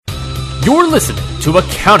You're listening to a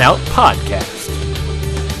Countout Podcast.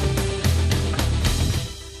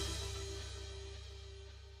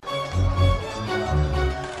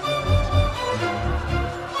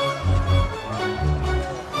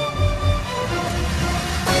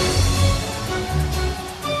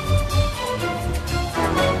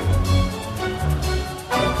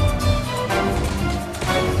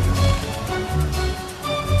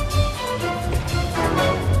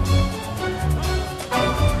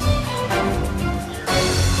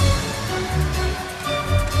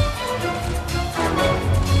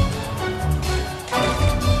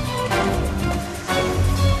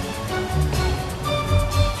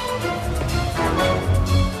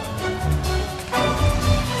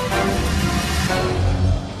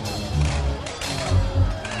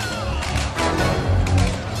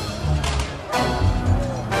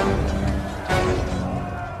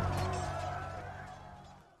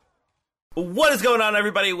 What is going on,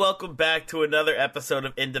 everybody? Welcome back to another episode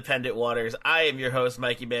of Independent Waters. I am your host,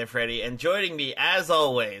 Mikey Manfredi, and joining me, as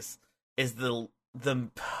always, is the I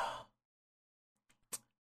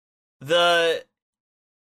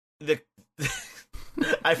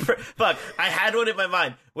had one in my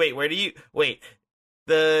mind.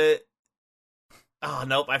 Oh,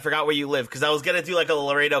 nope, I forgot where you live, because I was gonna do like a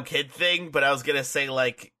Laredo Kid thing, but I was gonna say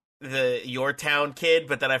like your town kid,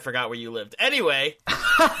 but then I forgot where you lived. Anyway,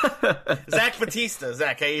 Zach Batista.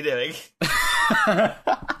 Zach, how you doing?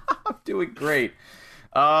 I'm doing great.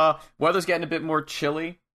 Weather's getting a bit more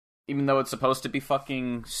chilly, even though it's supposed to be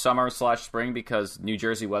fucking summer/spring because New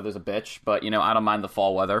Jersey weather's a bitch. But you know, I don't mind the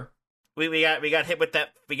fall weather. We got hit with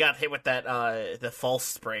that. The false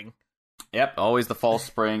spring. Yep, always the fall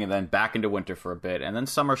spring, and then back into winter for a bit, and then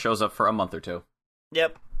summer shows up for a month or two.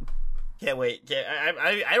 Yep. Can't wait.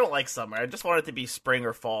 I don't like summer. I just want it to be spring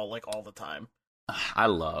or fall, like, all the time. I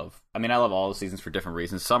love all the seasons for different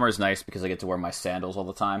reasons. Summer is nice because I get to wear my sandals all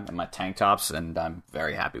the time and my tank tops, and I'm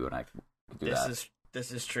very happy when I do that.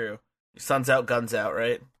 This is true. Sun's out, guns out,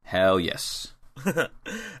 right? Hell yes.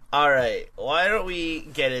 All right. Why don't we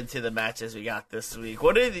get into the matches we got this week?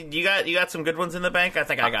 What did you got? You got some good ones in the bank? I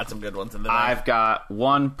think I got some good ones in the bank. I've got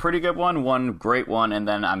one pretty good one great one, and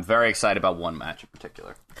then I'm very excited about one match in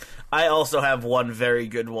particular. I also have one very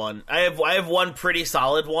good one. I have one pretty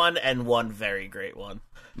solid one and one very great one.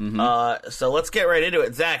 Mm-hmm. So let's get right into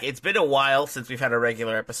it. Zach, it's been a while since we've had a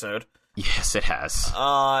regular episode. Yes, it has.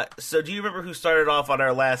 So do you remember who started off on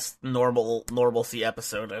our last normalcy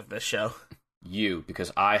episode of this show? You,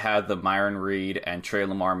 because I had the Myron Reed and Trey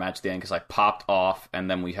Lamar match at the end because I popped off, and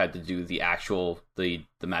then we had to do the actual the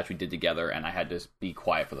match we did together, and I had to be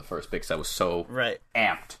quiet for the first bit because I was so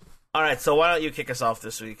amped. All right, so why don't you kick us off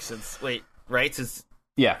this week? Since I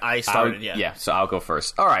started. Yeah, so I'll go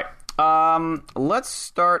first. All right, let's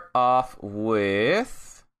start off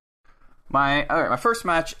with my first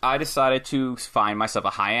match. I decided to find myself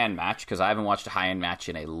a high-end match because I haven't watched a high-end match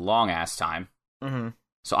in a long-ass time. Mm-hmm.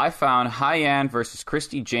 So I found High-End versus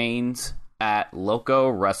Christy Janes at Loco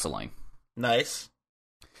Wrestling. Nice.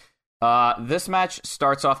 This match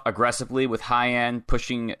starts off aggressively with High-End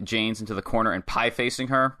pushing Janes into the corner and pie-facing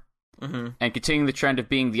her. Mm-hmm. And continuing the trend of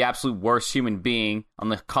being the absolute worst human being on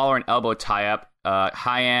the collar and elbow tie-up.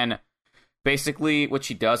 High-End, basically what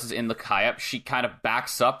she does is in the tie-up, she kind of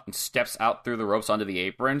backs up and steps out through the ropes onto the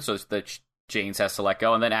apron so that Janes has to let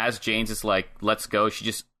go. And then as Janes is like, let's go, she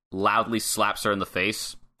just loudly slaps her in the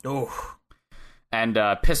face. Ooh. And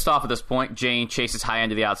pissed off at this point, Jane chases High-End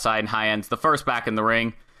to the outside, and High-End's the first back in the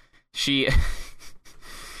ring. She...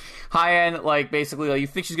 High-End, basically, you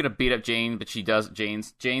think she's going to beat up Jane, but she does.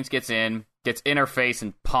 Janes gets in her face,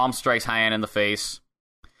 and palm strikes High-End in the face.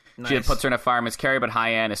 Nice. She then puts her in a fireman's carry, but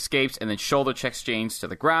High-End escapes, and then shoulder checks Janes to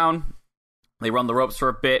the ground. They run the ropes for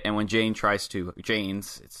a bit, and when Jane tries to...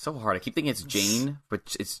 Janes... It's so hard. I keep thinking it's Jane,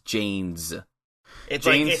 but it's Janes. It's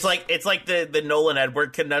like the Nolan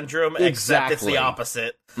Edward conundrum, exactly. Except it's the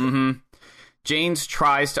opposite. Mm-hmm. Janes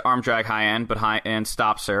tries to arm drag High-End, but High-End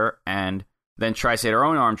stops her, and then tries to hit her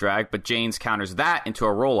own arm drag, but Janes counters that into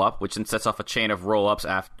a roll-up, which then sets off a chain of roll-ups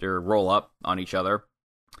after roll-up on each other.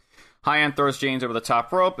 High-End throws Janes over the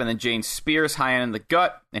top rope, and then Janes spears High-End in the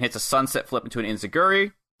gut and hits a sunset flip into an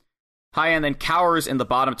enziguri. High-End then cowers in the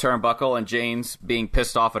bottom turnbuckle, and Janes, being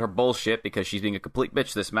pissed off at her bullshit because she's being a complete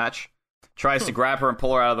bitch this match, tries to grab her and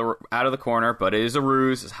pull her out of the corner, but it is a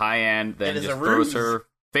ruse as High-End then just throws her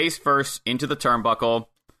face first into the turnbuckle.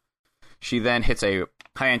 She then hits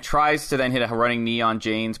High-End tries to then hit a running knee on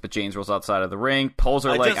Janes, but Janes rolls outside of the ring, pulls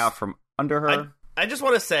her leg out from under her. I just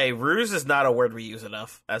want to say, ruse is not a word we use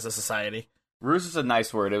enough as a society. Ruse is a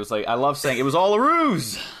nice word. It was like, I love saying it was all a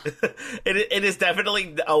ruse. It is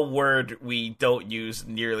definitely a word we don't use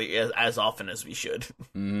nearly as often as we should.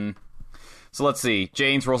 Mm. So let's see.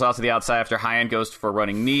 James rolls out to the outside after Hyan goes for a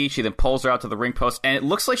running knee. She then pulls her out to the ring post, and it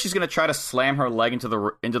looks like she's going to try to slam her leg into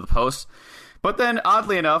the post. But then,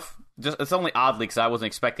 oddly enough, it's only oddly because I wasn't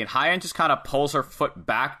expecting, Hyan just kind of pulls her foot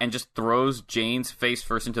back and just throws Jane's face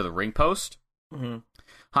first into the ring post. Mm-hmm.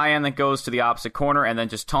 Hyan then goes to the opposite corner and then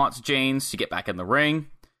just taunts James to get back in the ring.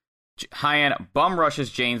 Hyan bum rushes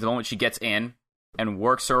James the moment she gets in and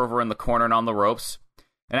works her over in the corner and on the ropes.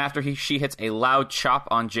 And after she hits a loud chop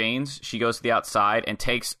on James, she goes to the outside and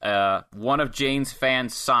takes one of Jane's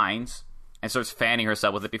fans' signs and starts fanning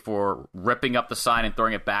herself with it before ripping up the sign and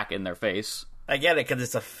throwing it back in their face. I get it, because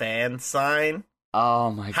it's a fan sign.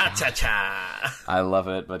 Oh my god. Ha-cha-cha! I love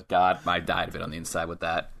it, but god, I died a bit on the inside with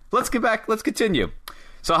that. Let's get back, let's continue.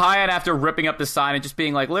 So Hyan, after ripping up the sign and just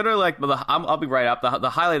being like, literally like, I'll be right up, the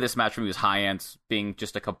highlight of this match for me was Hyan's being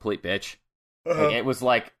just a complete bitch. Uh-huh. Like, it was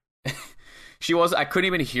like, I couldn't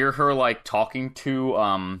even hear her like talking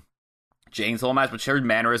to Jane's whole match, but her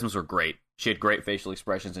mannerisms were great. She had great facial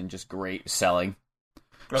expressions and just great selling.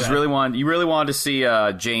 Okay. You really wanted to see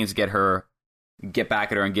James get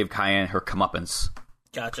back at her and give Hyan her comeuppance.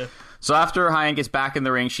 Gotcha. So after Hyan gets back in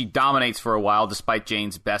the ring, she dominates for a while despite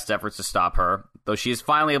Jane's best efforts to stop her, though she is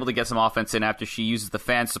finally able to get some offense in after she uses the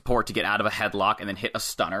fan support to get out of a headlock and then hit a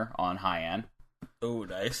stunner on Hyan. Oh,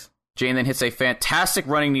 nice. Jane then hits a fantastic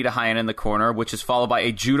running knee to Hyan in the corner, which is followed by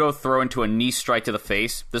a judo throw into a knee strike to the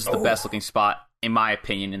face. This is the best looking spot, in my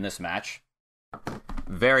opinion, in this match.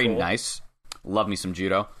 Very nice. Love me some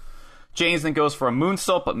judo. James then goes for a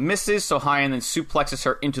moonsault but misses, so Hyan then suplexes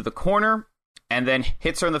her into the corner and then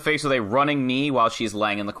hits her in the face with a running knee while she's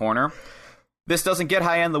laying in the corner. This doesn't get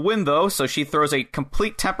Hyan the win, though, so she throws a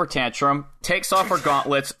complete temper tantrum, takes off her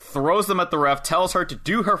gauntlets, throws them at the ref, tells her to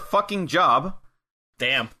do her fucking job.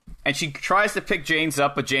 Damn. And she tries to pick James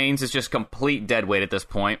up, but James is just complete dead weight at this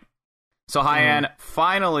point. So Hyan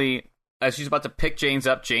finally, as she's about to pick James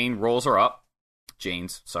up, Jane rolls her up.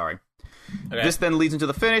 James, sorry. Okay. This then leads into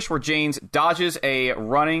the finish where James dodges a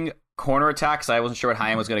running corner attack, because I wasn't sure what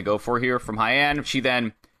Hyan was going to go for here from Hyan. She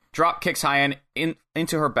then drop kicks Hyan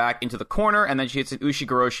into her back into the corner, and then she hits an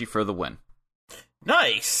Ushigoroshi for the win.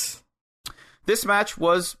 Nice. This match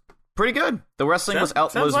was pretty good. The wrestling was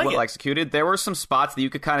well executed. There were some spots that you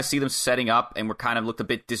could kind of see them setting up and were kind of looked a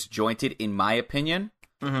bit disjointed, in my opinion.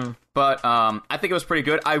 Mm-hmm. But I think it was pretty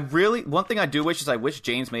good. One thing I do wish is I wish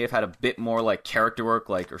James may have had a bit more like character work,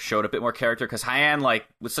 like, or showed a bit more character, because Hyan like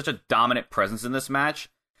was such a dominant presence in this match.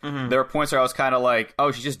 Mm-hmm. There were points where I was kind of like,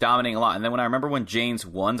 oh, she's just dominating a lot. And then when I remember when James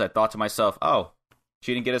won, I thought to myself, oh,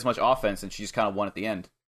 she didn't get as much offense and she just kind of won at the end.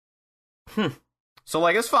 So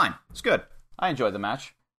like, it's fine. It's good. I enjoyed the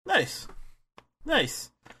match. Nice. It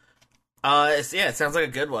sounds like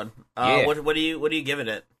a good one. Yeah. What do you giving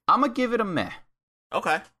it? I'm gonna give it a meh.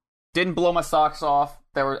 Okay. Didn't blow my socks off.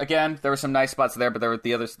 There were some nice spots there, but there were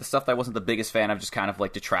the stuff that I wasn't the biggest fan of, just kind of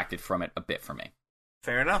like detracted from it a bit for me.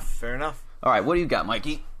 Fair enough. All right, what do you got,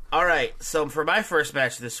 Mikey? All right, so for my first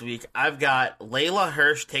match this week, I've got Layla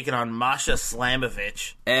Hirsch taking on Masha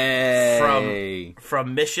Slamovich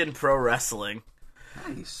from Mission Pro Wrestling.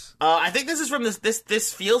 Nice. I think this is from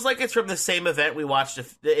this feels like it's from the same event we watched.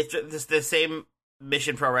 It's the same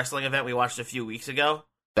Mission Pro Wrestling event we watched a few weeks ago.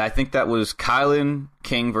 I think that was Kylan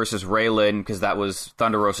King versus Ray Lynn, because that was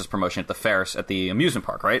Thunder Rosa's promotion at the Ferris at the amusement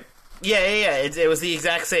park, right? Yeah. It was the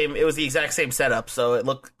exact same. It was the exact same setup. So it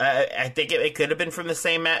looked. I think it could have been from the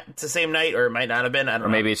same night, or it might not have been. I don't know. Or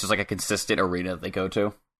maybe it's just like a consistent arena that they go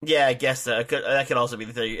to. Yeah, I guess that could also be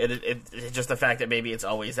the thing. It's just the fact that maybe it's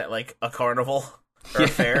always at like a carnival or a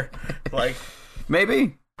fair, like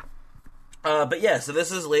maybe. But yeah, so this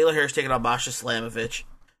is Layla Hirsch taking on Masha Slamovich.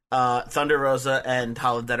 Thunder Rosa and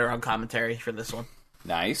Holland are on commentary for this one.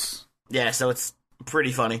 Nice. Yeah, so it's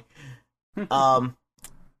pretty funny.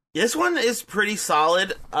 This one is pretty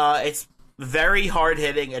solid. It's very hard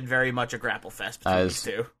hitting and very much a grapple fest between these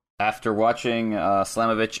two. After watching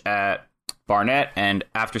Slamovich at Barnett and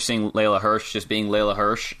after seeing Layla Hirsch just being Layla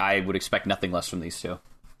Hirsch, I would expect nothing less from these two.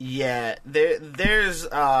 Yeah, there's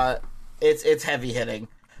it's heavy hitting.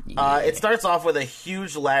 Yeah. It starts off with a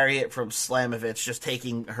huge lariat from Slamovich just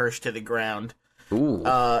taking Hirsch to the ground. Ooh.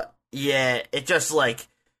 Yeah, it just like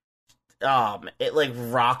it like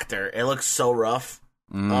rocked her. It looks so rough.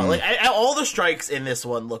 All the strikes in this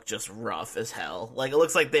one look just rough as hell. Like, it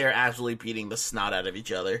looks like they are absolutely beating the snot out of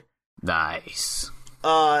each other. Nice.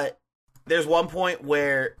 There's one point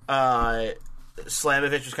where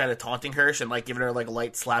Slamovich was kind of taunting Hirsch and like giving her like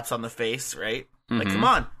light slaps on the face, right? Mm-hmm.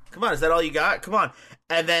 Like, come on, is that all you got? Come on.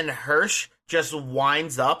 And then Hirsch just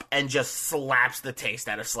winds up and just slaps the taste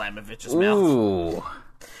out of Slamovich's mouth. Ooh.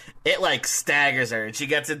 It like staggers her, and she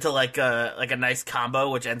gets into like a nice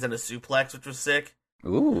combo, which ends in a suplex, which was sick.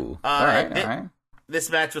 Ooh. All right. This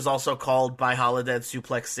match was also called by Holodead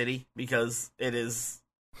Suplex City because it is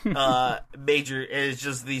major. It is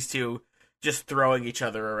just these two just throwing each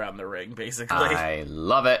other around the ring, basically. I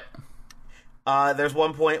love it. There's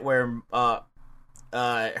one point where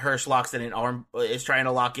Hirsch locks in is trying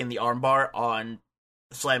to lock in the armbar on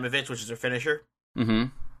Slamovich, which is her finisher. Mm-hmm.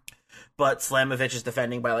 But Slamovich is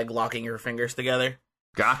defending by like locking her fingers together.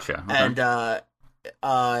 Gotcha. Okay. And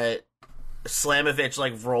Slamovich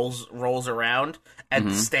like rolls around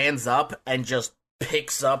and stands up and just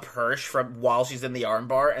picks up Hirsch from while she's in the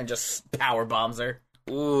armbar and just power bombs her.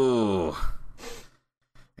 Ooh.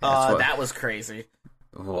 That was crazy.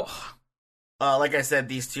 Ooh. Like I said,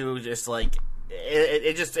 these two just like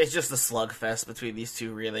it's just a slugfest between these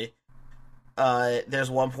two, really.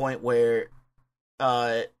 There's one point where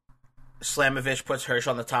Slamovich puts Hirsch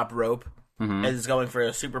on the top rope and is going for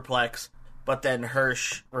a superplex, but then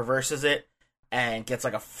Hirsch reverses it and gets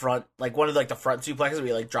like a front, like one of like the front suplexes where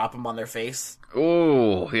you like drop them on their face.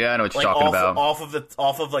 Ooh, yeah, I know what you're talking about.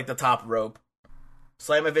 Off of like the top rope.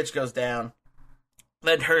 Slamovich goes down.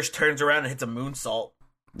 Then Hirsch turns around and hits a moonsault.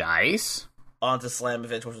 Nice. Onto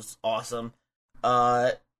Slamovich, which was awesome.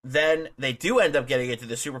 Then they do end up getting into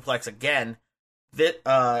the superplex again.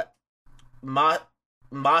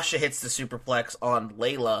 Masha hits the superplex on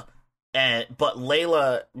Layla, but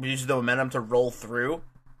Layla uses the momentum to roll through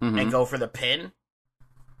and go for the pin.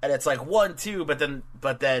 And it's like 1-2,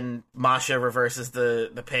 but then Masha reverses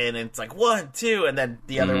the pin, and it's like 1-2, and then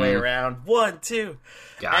the other way around 1-2,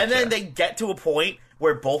 Gotcha. And then they get to a point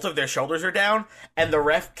where both of their shoulders are down, and the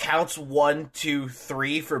ref counts 1, 2,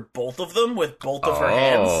 3 for both of them with both of her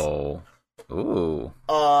hands. Ooh.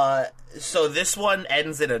 So this one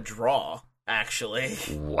ends in a draw. Actually.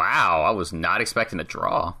 Wow, I was not expecting a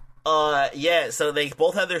draw. Yeah, so they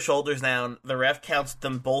both have their shoulders down. The ref counts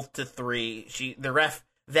them both to 3. The ref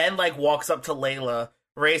then, like, walks up to Layla,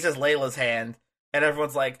 raises Layla's hand, and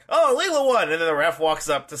everyone's like, oh, Layla won! And then the ref walks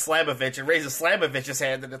up to Slamovich and raises Slamovich's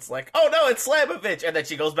hand, and it's like, oh, no, it's Slamovich! And then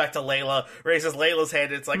she goes back to Layla, raises Layla's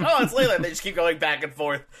hand, and it's like, oh, it's Layla! And they just keep going back and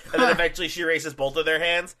forth. And then eventually she raises both of their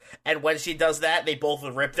hands, and when she does that, they both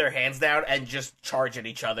rip their hands down and just charge at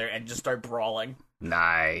each other and just start brawling.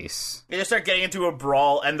 Nice. They just start getting into a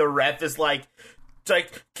brawl, and the ref is like,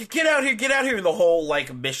 get out here, and the whole,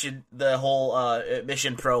 like, Mission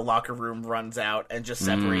Pro locker room runs out and just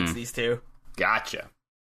separates these two. Gotcha.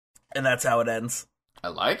 And that's how it ends. I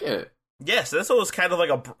like it. Yeah, so this one was kind of like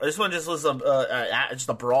this one just was just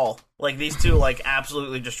a brawl. Like, these two, like,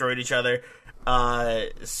 absolutely destroyed each other.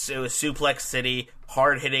 So it was Suplex City,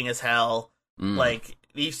 hard-hitting as hell. Like,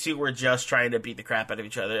 these two were just trying to beat the crap out of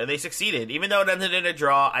each other, and they succeeded. Even though it ended in a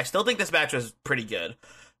draw, I still think this match was pretty good.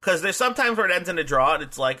 Because there's sometimes where it ends in a draw, and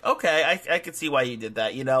it's like, okay, I could see why you did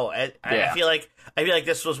that, you know? I feel like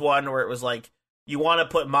this was one where it was like, you want to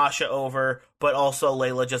put Masha over, but also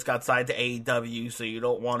Layla just got signed to AEW, so you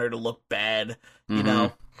don't want her to look bad, you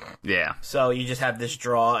know? Yeah. So you just have this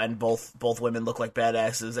draw, and both women look like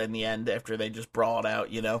badasses in the end after they just brawl it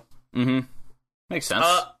out, you know? Mm-hmm. Makes sense.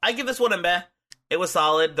 I give this one a meh. It was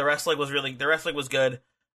solid. The wrestling was good.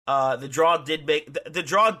 The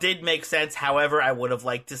draw did make sense. However, I would have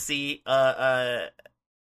liked to see an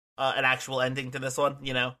actual ending to this one,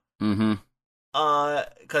 you know? Mm-hmm.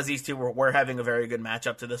 Because these two were having a very good match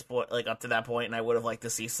up to this point, like up to that point, and I would have liked to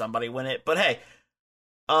see somebody win it. But hey,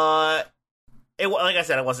 like I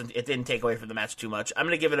said, it didn't take away from the match too much. I'm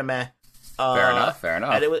gonna give it a meh. Fair enough.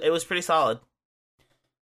 And it was pretty solid.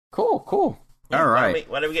 Cool. Yeah, all right.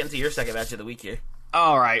 Why don't we get into your second match of the week here?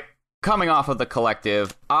 All right. Coming off of the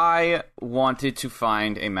Collective, I wanted to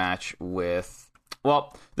find a match with.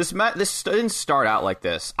 Well, this didn't start out like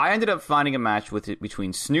this. I ended up finding a match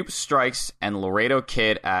between Snoop Strikes and Laredo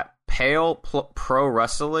Kid at Pale Pro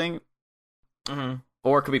Wrestling. Mm-hmm.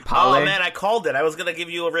 Or it could be Pale. Oh, man, I called it. I was going to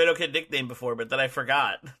give you a Laredo Kid nickname before, but then I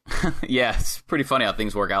forgot. Yeah, it's pretty funny how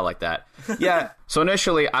things work out like that. Yeah, so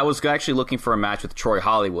initially, I was actually looking for a match with Troy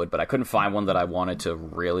Hollywood, but I couldn't find one that I wanted to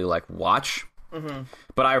really, like, watch. Mm-hmm.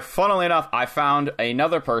 But funnily enough, I found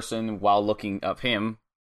another person while looking up him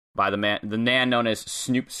by the man known as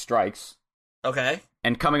Snoop Strikes. Okay.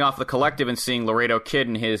 And coming off the Collective and seeing Laredo Kid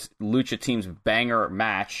and his Lucha Team's banger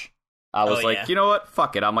match, I was you know what?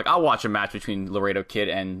 Fuck it. I'm like, I'll watch a match between Laredo Kid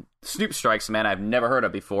and Snoop Strikes, man I've never heard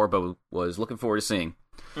of before, but was looking forward to seeing.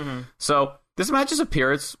 Mm-hmm. So, this match's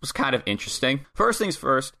appearance was kind of interesting. First things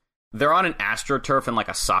first, they're on an AstroTurf in like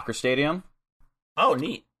a soccer stadium. Oh,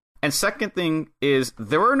 neat. And second thing is,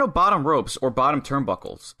 there were no bottom ropes or bottom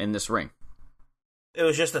turnbuckles in this ring. It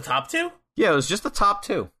was just the top two? Yeah, it was just the top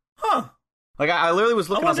two. Huh. Like, I literally was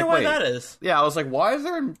looking, I was like, wait. why that is. Yeah, I was like, why is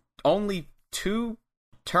there only 2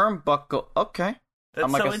 turnbuckle? Okay.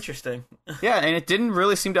 That's so interesting. Yeah, and it didn't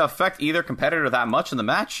really seem to affect either competitor that much in the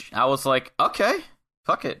match. I was like, okay,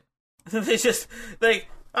 fuck it. They just,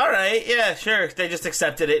 all right, yeah, sure. They just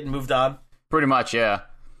accepted it and moved on. Pretty much, yeah.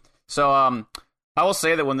 So, I will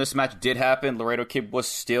say that when this match did happen, Laredo Kid was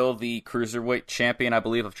still the Cruiserweight champion, I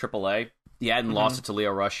believe, of AAA. He hadn't lost it to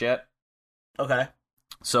Leo Rush yet. Okay.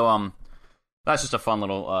 So, that's just a fun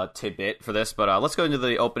little tidbit for this. But let's go into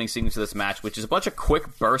the opening sequence of this match, which is a bunch of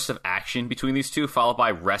quick bursts of action between these two, followed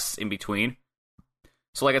by rests in between.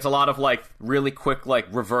 So, like, it's a lot of, like, really quick, like,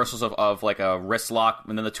 reversals of like, a wrist lock,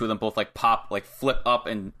 and then the two of them both, like, pop, like, flip up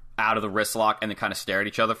and out of the wrist lock, and then kind of stare at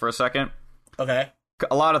each other for a second. Okay.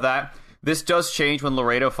 A lot of that. This does change when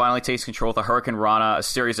Laredo finally takes control with a Hurricane Rana, a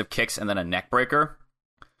series of kicks, and then a neck breaker.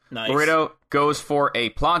 Nice. Laredo goes for a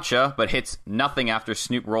plancha, but hits nothing after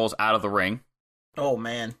Snoop rolls out of the ring. Oh,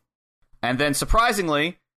 man. And then,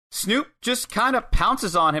 surprisingly, Snoop just kind of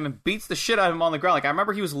pounces on him and beats the shit out of him on the ground. Like, I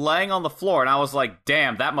remember he was laying on the floor, and I was like,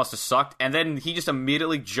 damn, that must have sucked. And then he just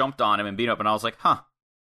immediately jumped on him and beat him up, and I was like, huh.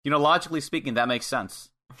 You know, logically speaking, that makes sense.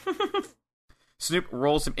 Snoop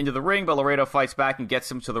rolls him into the ring, but Laredo fights back and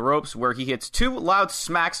gets him to the ropes, where he hits 2 loud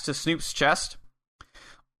smacks to Snoop's chest.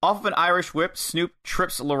 Off of an Irish whip, Snoop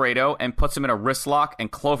trips Laredo and puts him in a wrist lock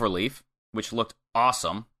and cloverleaf, which looked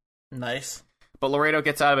awesome. Nice. But Laredo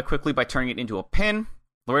gets out of it quickly by turning it into a pin.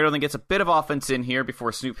 Laredo then gets a bit of offense in here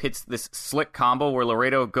before Snoop hits this slick combo where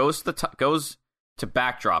Laredo goes to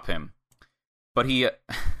backdrop him. But he...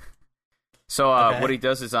 What he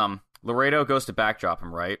does is Laredo goes to backdrop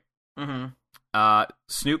him, right? Mm-hmm.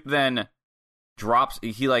 Snoop then drops...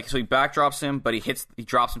 He backdrops him, but he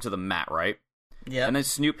drops him to the mat, right? Yeah. And then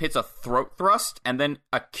Snoop hits a throat thrust and then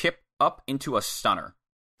a kip up into a stunner.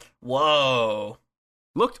 Whoa.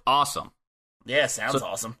 Looked awesome. Yeah, sounds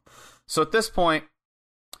awesome. So at this point,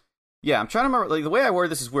 yeah, I'm trying to remember, like, the way I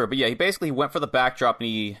worded this is weird, but yeah, he basically went for the backdrop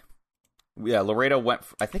and Laredo went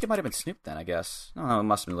I think it might have been Snoop then, I guess. No, it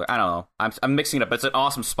must have been, I don't know. I'm mixing it up, but it's an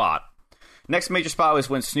awesome spot. Next major spot is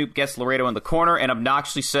when Snoop gets Laredo in the corner and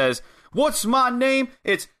obnoxiously says, "What's my name?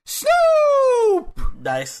 It's Snoop!"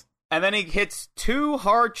 Nice. And then he hits 2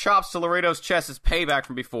 hard chops to Laredo's chest as payback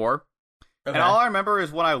from before. Okay. And all I remember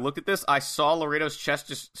is when I looked at this, I saw Laredo's chest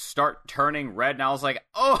just start turning red, and I was like,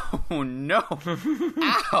 oh, no.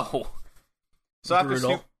 Ow. So after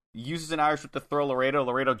Snoop uses an Irish whip to throw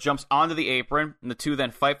Laredo jumps onto the apron, and the two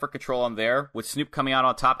then fight for control on there, with Snoop coming out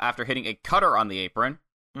on top after hitting a cutter on the apron.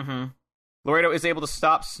 Mm-hmm. Laredo is able to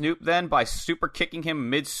stop Snoop then by super kicking him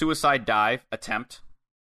mid-suicide dive attempt.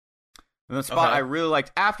 And the spot I really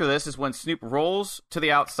liked after this is when Snoop rolls to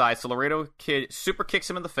the outside, so Laredo Kid super kicks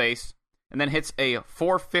him in the face, and then hits a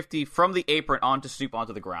 450 from the apron onto Snoop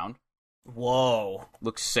onto the ground. Whoa.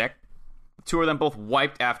 Looks sick. The two of them both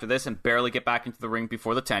wiped after this and barely get back into the ring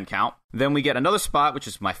before the 10 count. Then we get another spot, which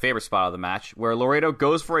is my favorite spot of the match, where Laredo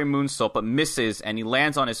goes for a moonsault but misses, and he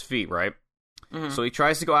lands on his feet, right? Mm-hmm. So he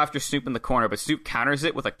tries to go after Snoop in the corner, but Snoop counters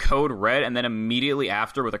it with a code red and then immediately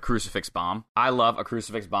after with a crucifix bomb. I love a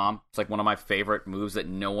crucifix bomb. It's like one of my favorite moves that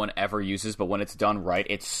no one ever uses, but when it's done right,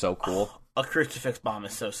 it's so cool. A crucifix bomb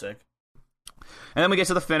is so sick. And then we get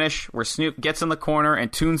to the finish where Snoop gets in the corner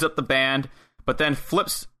and tunes up the band, but then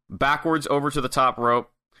flips backwards over to the top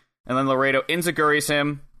rope. And then Laredo enziguris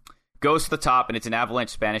him, goes to the top, and it's an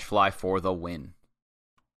avalanche Spanish fly for the win.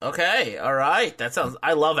 Okay, all right.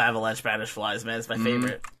 I love avalanche Spanish flies, man. It's my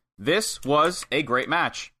favorite. This was a great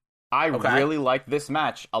match. I really liked this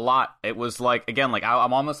match a lot. It was like, again, like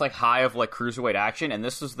I'm almost like high of like cruiserweight action, and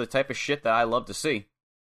this is the type of shit that I love to see.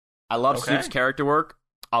 I love Snoop's character work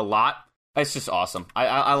a lot. It's just awesome.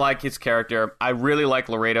 I like his character. I really like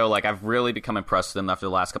Laredo. Like, I've really become impressed with him after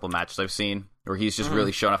the last couple of matches I've seen, where he's just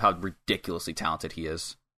really shown off how ridiculously talented he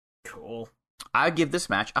is. Cool. I give this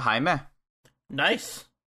match a high meh. Nice.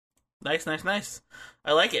 Nice.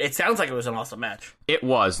 I like it. It sounds like it was an awesome match. It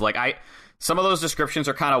was. Like, some of those descriptions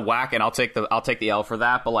are kind of whack, and I'll take the L for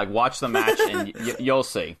that. But like, watch the match, and you'll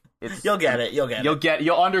see. You'll get it.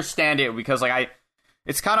 You'll understand it, because like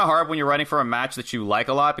it's kind of hard when you're writing for a match that you like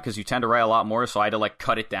a lot, because you tend to write a lot more. So I had to like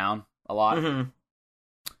cut it down a lot. Mm-hmm.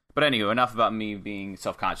 But anyway, enough about me being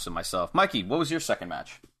self-conscious of myself. Mikey, what was your second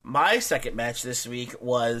match? My second match this week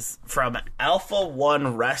was from Alpha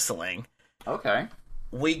One Wrestling. Okay.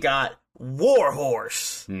 We got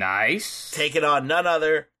Warhorse. Nice. Taking on none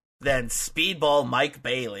other than Speedball Mike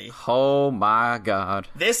Bailey. Oh my god.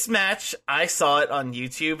 This match, I saw it on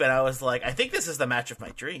YouTube, and I was like, I think this is the match of my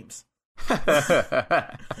dreams. It's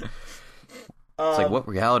like, what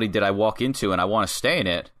reality did I walk into, and I want to stay in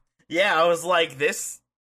it? Yeah, I was like, this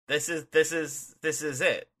is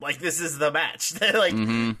it. Like, this is the match. Like,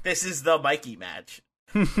 This is the Mikey match.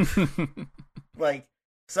 Like,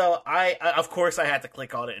 so I of course I had to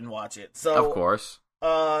click on it and watch it. So of course.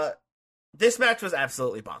 This match was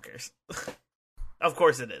absolutely bonkers. Of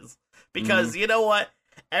course it is. Because you know what?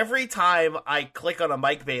 Every time I click on a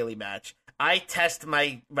Mike Bailey match, I test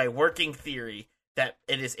my working theory that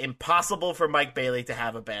it is impossible for Mike Bailey to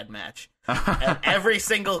have a bad match. And every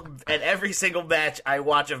single match I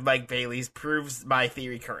watch of Mike Bailey's proves my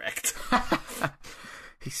theory correct.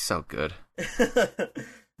 He's so good.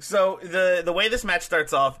 So the way this match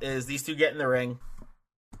starts off is these two get in the ring.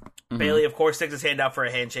 Bailey, of course, sticks his hand out for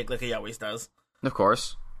a handshake like he always does. Of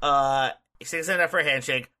course. He sticks his hand out for a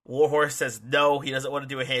handshake. Warhorse says no, he doesn't want to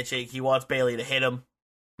do a handshake. He wants Bailey to hit him.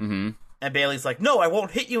 And Bailey's like, no, I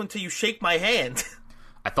won't hit you until you shake my hand.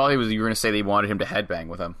 I thought you were going to say they wanted him to headbang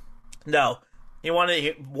with him. No.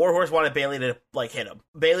 Warhorse wanted Bailey to, like, hit him.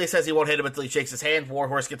 Bailey says he won't hit him until he shakes his hand.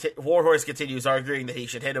 Warhorse continues arguing that he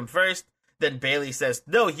should hit him first. Then Bailey says,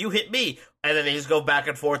 no, you hit me. And then they just go back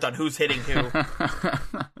and forth on who's hitting who.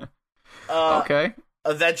 Okay.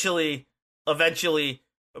 Eventually,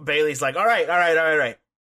 Bailey's like, all right.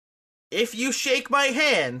 If you shake my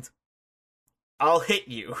hand, I'll hit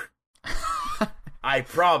you. I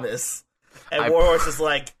promise. And Warhorse is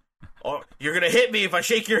like, oh, you're gonna hit me if I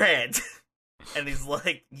shake your hand. And he's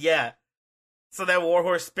like, yeah. So then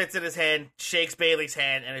Warhorse spits in his hand, shakes Bailey's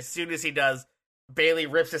hand, and as soon as he does, Bailey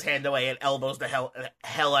rips his hand away and elbows the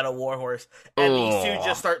hell out of Warhorse. And these two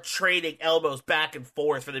just start trading elbows back and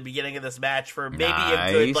forth for the beginning of this match for maybe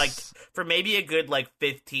a good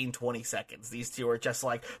 15, 20 seconds. These two are just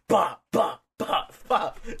like, bah, bah, bah,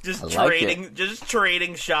 bah. Just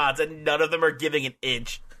trading shots, and none of them are giving an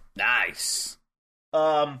inch. Nice.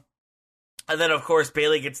 And then, of course,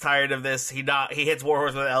 Bailey gets tired of this. He hits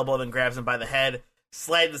Warhorse with an elbow, then grabs him by the head,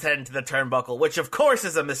 slams his head into the turnbuckle, which, of course,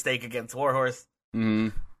 is a mistake against Warhorse.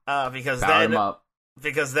 Because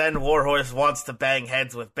then Warhorse wants to bang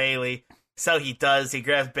heads with Bailey. So he does. He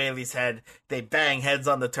grabs Bailey's head. They bang heads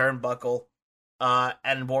on the turnbuckle.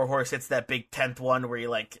 And Warhorse hits that big 10th one where he,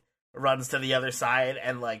 runs to the other side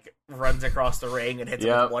and, runs across the ring and hits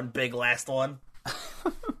him with one big last one.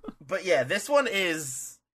 But yeah, this one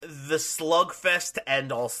is the slugfest to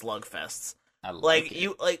end all slugfests. I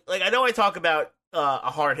know I talk about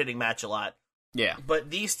a hard hitting match a lot. Yeah. But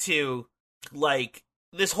these two,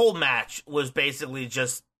 this whole match was basically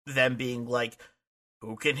just them being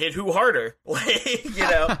who can hit who harder? There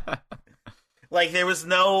was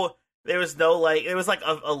a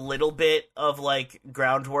little bit of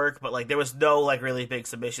groundwork, but there was no really big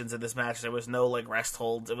submissions in this match. There was no rest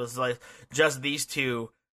holds. It was just these two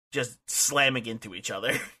just slamming into each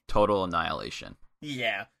other. Total annihilation.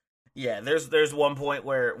 Yeah. Yeah, there's one point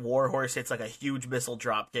where Warhorse hits a huge missile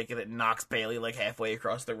drop kick and it knocks Bailey halfway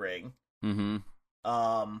across the ring. Then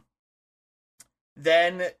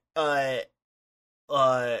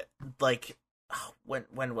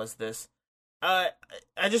when was this? I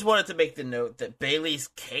just wanted to make the note that Bailey's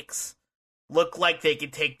kicks look like they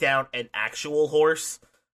could take down an actual horse.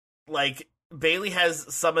 Bailey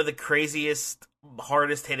has some of the craziest,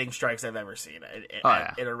 hardest hitting strikes I've ever seen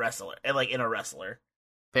in a wrestler.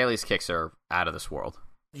 Bailey's kicks are out of this world.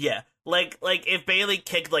 Yeah, if Bailey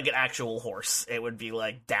kicked an actual horse, it would be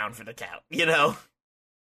down for the count, you know?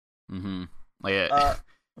 You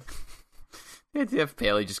have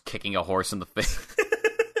Bailey just kicking a horse in the face.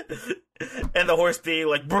 And the horse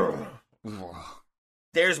being brr.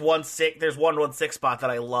 There's one 1-6 spot that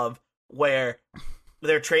I love where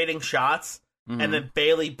they're trading shots, and then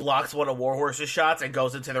Bailey blocks one of Warhorse's shots and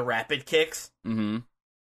goes into the rapid kicks.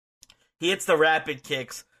 He hits the rapid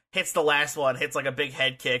kicks, hits the last one, hits a big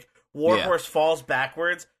head kick. Warhorse falls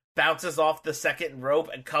backwards, bounces off the second rope,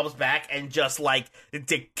 and comes back and just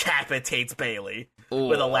decapitates Bailey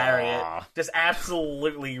with a lariat. Just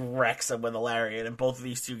absolutely wrecks him with a lariat, and both of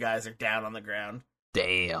these two guys are down on the ground.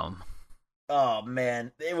 Damn. Oh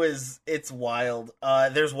man, it's wild.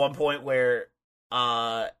 There's one point where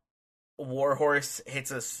Warhorse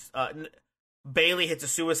hits Bailey hits a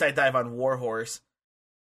suicide dive on Warhorse,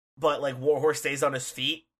 but Warhorse stays on his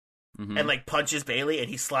feet and punches Bailey, and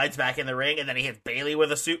he slides back in the ring, and then he hits Bailey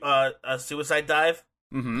with a suicide dive.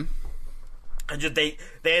 And just they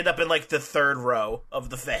end up in the third row of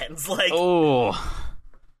the fans.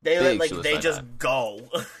 They just go.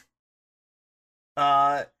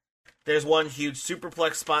 There's one huge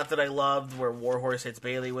superplex spot that I loved where Warhorse hits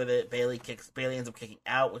Bailey with it. Bailey ends up kicking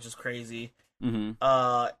out, which is crazy.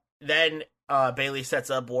 Then Bailey sets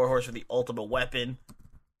up Warhorse with the ultimate weapon.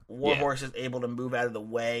 Warhorse is able to move out of the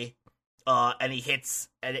way, and he hits.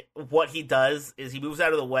 And what he does is he moves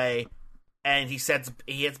out of the way, and he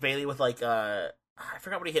hits Bailey with like I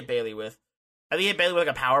forgot what he hit Bailey with. I think he hit Bailey with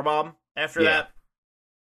like a power bomb after that.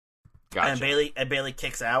 Gotcha. And Bailey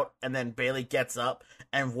kicks out, and then Bailey gets up,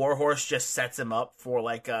 and Warhorse just sets him up for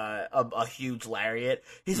like a huge lariat.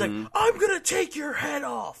 He's like, "I'm gonna take your head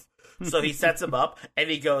off." So he sets him up, and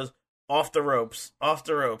he goes off the ropes, off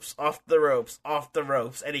the ropes, off the ropes, off the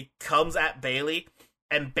ropes, and he comes at Bailey,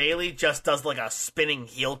 and Bailey just does like a spinning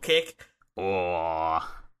heel kick,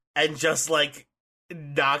 and just like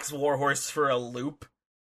knocks Warhorse for a loop.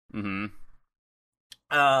 And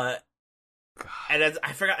then,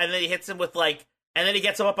 I forgot, and then he hits him with like, and then he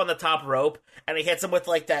gets him up on the top rope, and he hits him with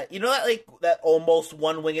like that, you know that like that almost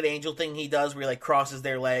one-winged angel thing he does, where he like crosses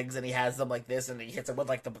their legs and he has them like this, and he hits him with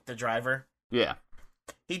like the driver. Yeah,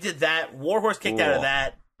 he did that. Warhorse kicked out of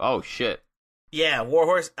that. Oh shit! Yeah,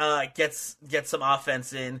 Warhorse gets some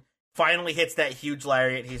offense in. Finally hits that huge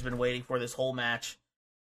lariat he's been waiting for this whole match.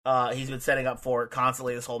 He's been setting up for it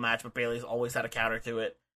constantly this whole match, but Bailey's always had a counter to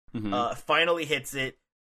it. Finally hits it.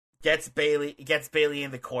 Gets Bailey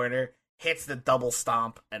in the corner, hits the double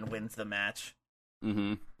stomp, and wins the match.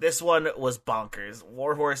 This one was bonkers.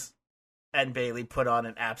 Warhorse and Bailey put on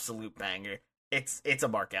an absolute banger. It's a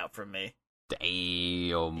mark out from me.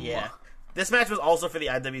 Damn. Yeah. This match was also for the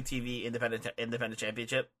IWTV Independent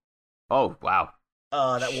Championship. Oh, wow.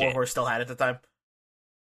 That Warhorse still had at the time.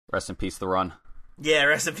 Rest in peace, The Run. Yeah,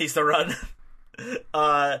 rest in peace, The Run.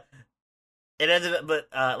 It ended up, but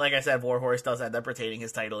like I said, Warhorse does end up retaining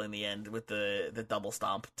his title in the end with the double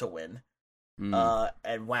stomp to win.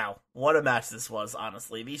 And wow, what a match this was,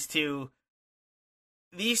 honestly. These two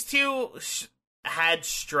had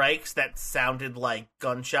strikes that sounded like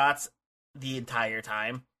gunshots the entire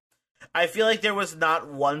time. I feel like there was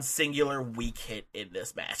not one singular weak hit in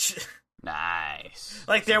this match. Nice.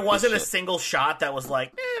 Like there wasn't a single shot that was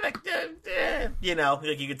like, you know,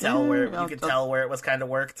 like you could tell where it was kind of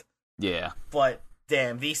worked. Yeah. But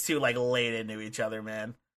damn, these two like laid into each other,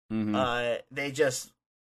 man. They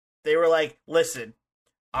were like, listen,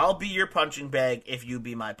 I'll be your punching bag if you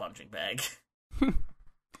be my punching bag.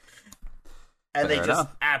 And they just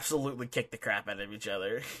absolutely kicked the crap out of each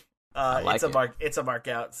other. It's a mark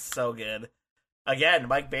out. So good. Again,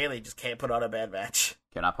 Mike Bailey just can't put on a bad match.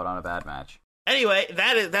 Cannot put on a bad match. Anyway,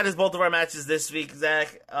 that is both of our matches this week,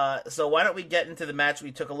 Zach. So why don't we get into the match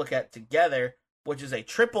we took a look at together, which is a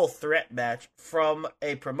triple threat match from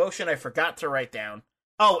a promotion I forgot to write down.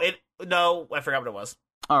 I forgot what it was.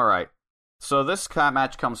 All right. So this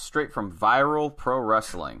match comes straight from Viral Pro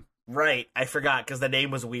Wrestling. Right. I forgot because the name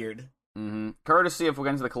was weird. Courtesy of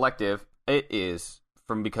Weekends of the Collective, it is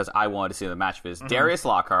from because I wanted to see the match is Darius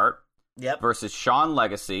Lockhart versus Sean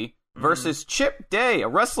Legacy versus Chip Day, a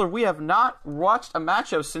wrestler we have not watched a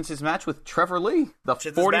match of since his match with Trevor Lee. Match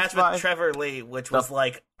with Trevor Lee, which was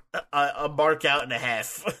like a mark out and a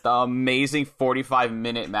half. The amazing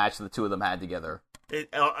 45-minute match the two of them had together.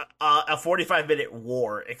 A 45-minute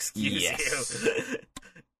war, excuse you.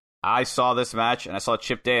 I saw this match, and I saw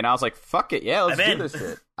Chip Day, and I was like, fuck it, yeah, let's do this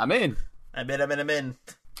shit. I'm in. I'm in.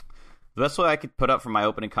 The best way I could put up for my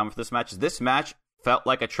opening comment for this match is this match felt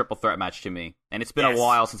like a triple threat match to me. And it's been a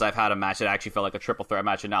while since I've had a match that actually felt like a triple threat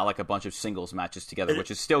match and not like a bunch of singles matches together,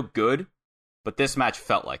 which is still good, but this match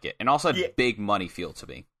felt like it. And also had big money feel to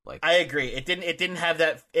me. Like I agree. It didn't have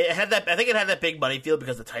that. It had that. I think it had that big money feel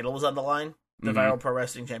because the title was on the line. The Viral Pro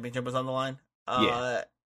Wrestling Championship was on the line.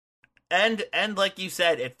 And like you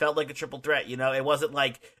said, it felt like a triple threat. You know, it wasn't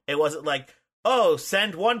like oh,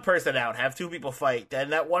 send one person out, have two people fight,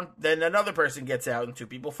 then another person gets out and two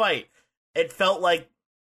people fight. It felt like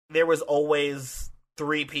there was always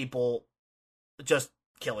three people just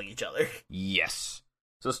killing each other. Yes.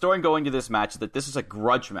 So the story going to this match is that this is a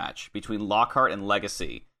grudge match between Lockhart and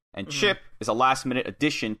Legacy. And Chip is a last-minute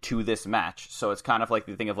addition to this match. So it's kind of like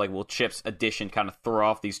the thing of like, will Chip's addition kind of throw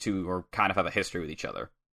off these two or kind of have a history with each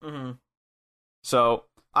other? So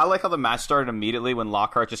I like how the match started immediately when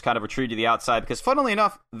Lockhart just kind of retreated to the outside. Because funnily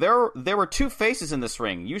enough, there were two faces in this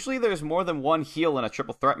ring. Usually there's more than one heel in a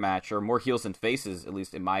triple threat match, or more heels than faces, at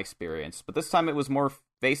least in my experience. But this time it was more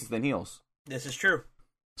faces than heels. This is true.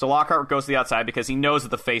 So Lockhart goes to the outside because he knows that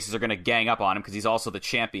the faces are going to gang up on him because he's also the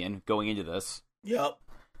champion going into this. Yep.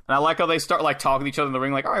 And I like how they start like talking to each other in the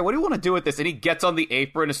ring, like, all right, what do you want to do with this? And he gets on the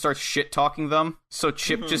apron and starts shit-talking them. So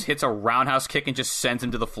Chip just hits a roundhouse kick and just sends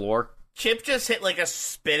him to the floor. Chip just hit like a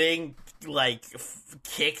spinning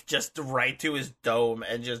kick just right to his dome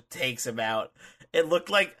and just takes him out. It looked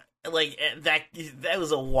like that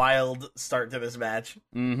was a wild start to this match.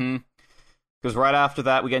 Mm-hmm. Because right after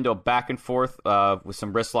that, we get into a back and forth with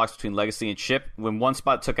some wrist locks between Legacy and Chip. When one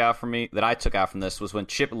spot I took out from this was when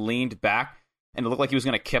Chip leaned back and it looked like he was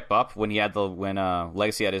going to kip up when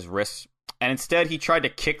Legacy had his wrists. And instead, he tried to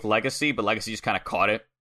kick Legacy, but Legacy just kind of caught it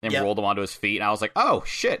and rolled him onto his feet. And I was like, oh,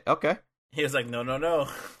 shit, okay. He was like, no.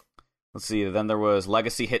 Let's see. Then there was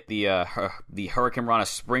Legacy hit the Hurricane Rana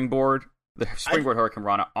springboard. The springboard Hurricane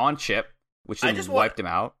Rana on Chip, which then wiped him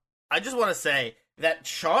out. I just want to say that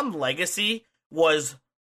Shawn Legacy was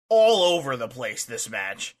all over the place this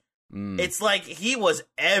match. It's like he was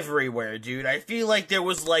everywhere, dude. I feel like there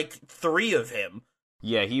was like 3 of him.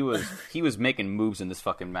 Yeah, he was making moves in this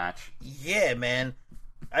fucking match. Yeah, man.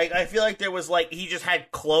 I feel like there was like he just had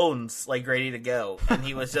clones like ready to go, and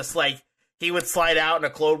he was just like he would slide out and a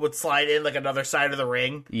clone would slide in like another side of the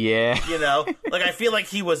ring. Yeah, you know, like I feel like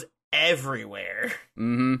he was everywhere.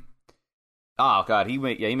 Mm-hmm. Oh god, he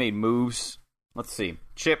made moves. Let's see.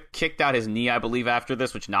 Chip kicked out his knee, I believe, after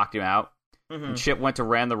this, which knocked him out. Mm-hmm. And Chip went to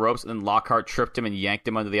ran the ropes, and then Lockhart tripped him and yanked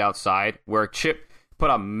him under the outside, where Chip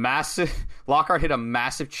Lockhart hit a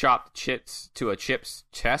massive chop to Chip's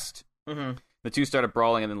chest. Mm-hmm. The two started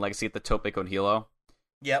brawling, and then Legacy hit the Tope con Hilo.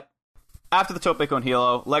 Yep. After the Tope con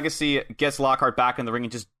Hilo, Legacy gets Lockhart back in the ring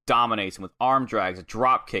and just dominates him with arm drags, a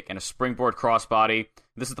drop kick, and a springboard crossbody.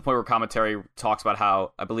 This is the point where commentary talks about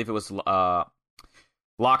how, I believe it was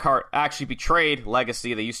Lockhart actually betrayed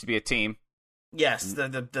Legacy. They used to be a team. Yes, the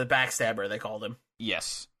backstabber, they called him.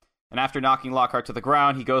 Yes. And after knocking Lockhart to the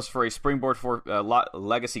ground, he goes for a springboard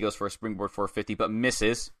Legacy goes for a springboard 450, but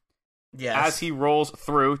misses. Yes. As he rolls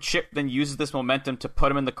through, Chip then uses this momentum to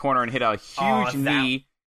put him in the corner and hit a huge knee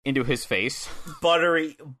into his face.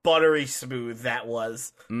 Buttery smooth that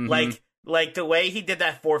was. Mm-hmm. Like the way he did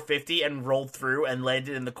that 450 and rolled through and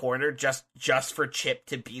landed in the corner just for Chip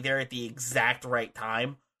to be there at the exact right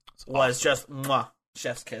time was just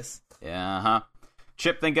chef's kiss. Yeah,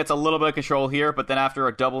 Chip then gets a little bit of control here, but then after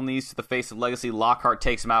a double knees to the face of Legacy, Lockhart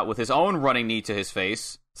takes him out with his own running knee to his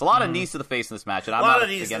face. It's a lot of knees to the face in this match, and I'm not against it. A lot of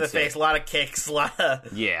knees to the face, a lot of kicks, a lot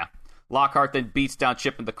of... Yeah. Lockhart then beats down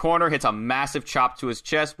Chip in the corner, hits a massive chop to his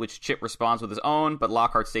chest, which Chip responds with his own, but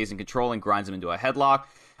Lockhart stays in control and grinds him into a headlock.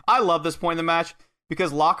 I love this point in the match,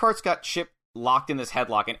 because Lockhart's got Chip locked in this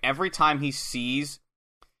headlock, and every time he sees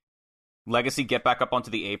Legacy get back up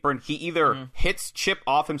onto the apron, he either hits Chip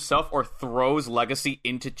off himself or throws Legacy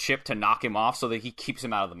into Chip to knock him off so that he keeps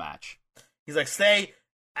him out of the match. He's like, stay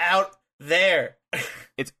out there.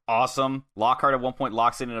 It's awesome. Lockhart at one point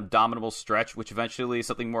locks in an abdominal stretch, which eventually is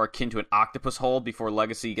something more akin to an octopus hold before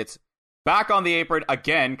Legacy gets back on the apron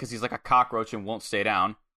again because he's like a cockroach and won't stay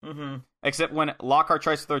down. Mm-hmm. Except when Lockhart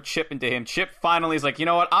tries to throw Chip into him, Chip finally is like, you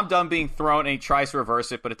know what, I'm done being thrown, and he tries to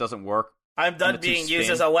reverse it, but it doesn't work. I'm done being used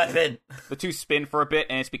as a weapon. The two spin for a bit,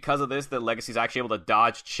 and it's because of this that Legacy's actually able to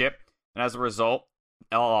dodge Chip, and as a result,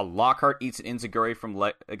 Lockhart eats an enziguri from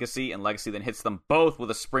Legacy, and Legacy then hits them both with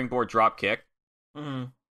a springboard drop kick. Mm-hmm.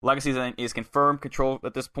 Legacy then is confirmed control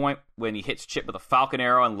at this point when he hits Chip with a Falcon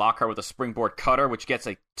Arrow and Lockhart with a springboard cutter, which gets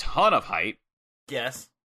a ton of height. Yes.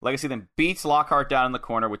 Legacy then beats Lockhart down in the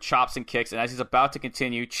corner with chops and kicks, and as he's about to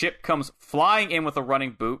continue, Chip comes flying in with a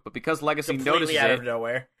running boot, but because Legacy notices out it, of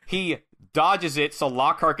nowhere, he dodges it, so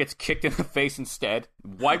Lockhart gets kicked in the face instead,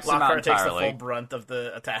 wipes him out entirely. Lockhart takes the full brunt of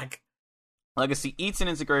the attack. Legacy eats an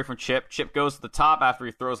enziguri from Chip. Chip goes to the top after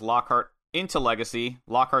he throws Lockhart into Legacy.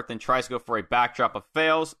 Lockhart then tries to go for a backdrop but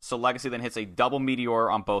fails, so Legacy then hits a double meteor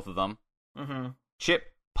on both of them. Mm-hmm.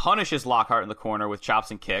 Chip punishes Lockhart in the corner with chops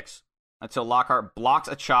and kicks until Lockhart blocks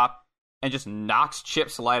a chop and just knocks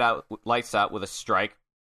Chip's lights out with a strike.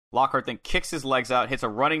 Lockhart then kicks his legs out, hits a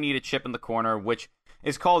running knee to Chip in the corner, which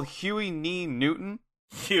is called Huey Knee Newton.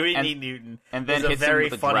 Knee Newton. And then hits him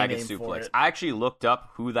with a dragon suplex. I actually looked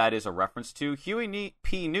up who that is a reference to. Huey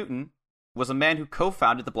P. Newton was a man who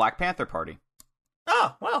co-founded the Black Panther Party.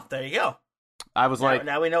 Oh, well, there you go. I was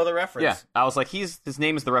now we know the reference. Yeah, I was like, his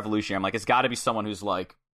name is the Revolutionary. I'm like, it's got to be someone who's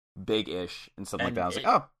like big-ish and something like that. I was like,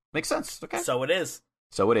 oh, makes sense. Okay. So it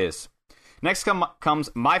is. Next comes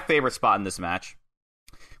my favorite spot in this match,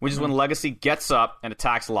 which is when Legacy gets up and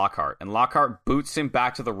attacks Lockhart, and Lockhart boots him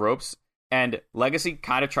back to the ropes, and Legacy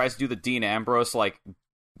kind of tries to do the Dean Ambrose, like,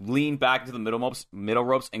 lean back to the middle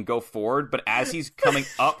ropes and go forward, but as he's coming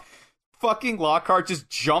up, fucking Lockhart just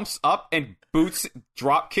jumps up and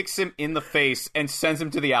drop kicks him in the face and sends him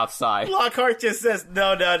to the outside. Lockhart just says,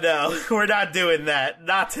 no, we're not doing that.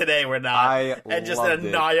 Not today, we're not. And just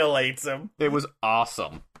annihilates him. It was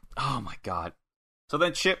awesome. Oh my god. So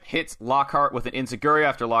then Chip hits Lockhart with an Enziguri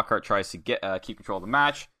after Lockhart tries to keep control of the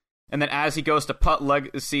match. And then as he goes to put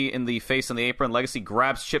Legacy in the face on the apron, Legacy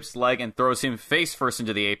grabs Chip's leg and throws him face first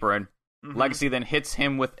into the apron. Mm-hmm. Legacy then hits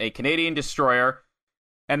him with a Canadian Destroyer.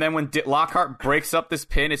 And then when Lockhart breaks up this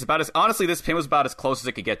pin, honestly, this pin was about as close as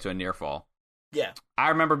it could get to a near fall. Yeah. I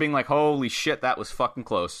remember being like, holy shit, that was fucking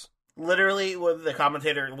close. Literally, when the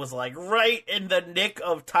commentator was like, right in the nick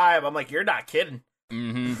of time, I'm like, you're not kidding.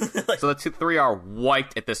 Mm-hmm. So the three are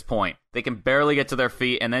wiped at this point. They can barely get to their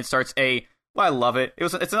feet, and then starts I love it.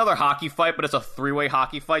 It's another hockey fight, but it's a three-way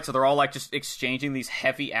hockey fight, so they're all like just exchanging these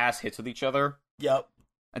heavy-ass hits with each other. Yep.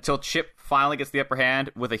 Until Chip finally gets the upper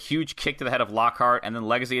hand with a huge kick to the head of Lockhart, and then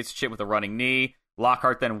Legacy hits Chip with a running knee.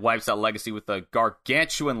 Lockhart then wipes out Legacy with a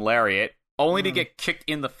gargantuan lariat, only to get kicked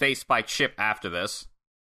in the face by Chip after this.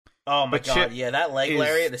 Oh my god, yeah, that leg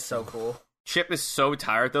lariat is so cool. Chip is so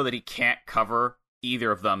tired, though, that he can't cover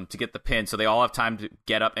either of them to get the pin, so they all have time to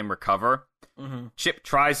get up and recover. Mm-hmm. Chip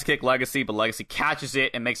tries to kick Legacy, but Legacy catches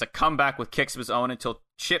it and makes a comeback with kicks of his own until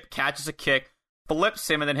Chip catches a kick, flips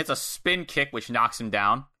him, and then hits a spin kick, which knocks him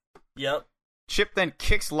down. Yep. Chip then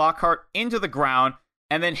kicks Lockhart into the ground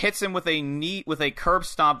and then hits him with a curb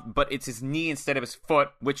stomp, but it's his knee instead of his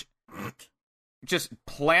foot, which just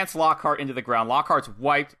plants Lockhart into the ground. Lockhart's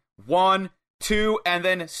wiped. 1, 2, and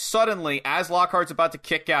then suddenly, as Lockhart's about to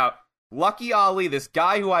kick out, Lucky Ali, this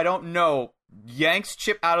guy who I don't know, yanks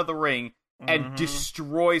Chip out of the ring and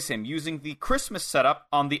destroys him using the Christmas setup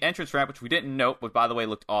on the entrance ramp, which we didn't note, but by the way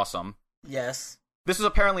looked awesome. Yes. This was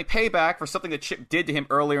apparently payback for something that Chip did to him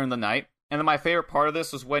earlier in the night. And then my favorite part of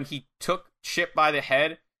this was when he took Chip by the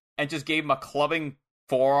head and just gave him a clubbing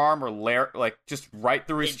forearm or just right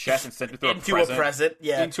through his chest and sent it through into a present.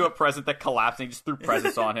 Yeah. Into a present that collapsed, and he just threw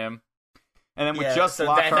presents on him. And then with just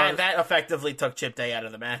Lockhart... That effectively took Chip Day out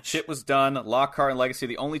of the match. Chip was done. Lockhart and Legacy are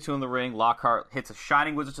the only two in the ring. Lockhart hits a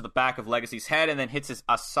Shining Wizard to the back of Legacy's head and then hits his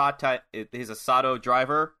Asado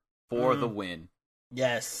driver for the win.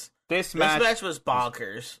 Yes. This match was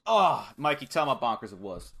bonkers. Mikey, tell me how bonkers it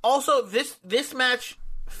was. Also, this match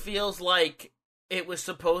feels like it was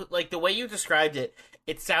supposed... Like, the way you described it,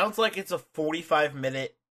 it sounds like it's a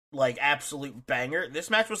 45-minute, absolute banger. This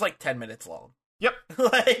match was, 10 minutes long. Yep.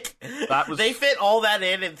 They fit all that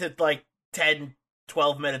into 10,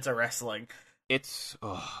 12 minutes of wrestling. It's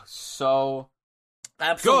so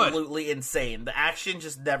absolutely insane. The action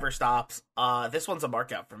just never stops. This one's a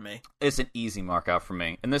markout for me. It's an easy markout for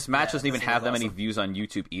me. And this match doesn't even have that many views on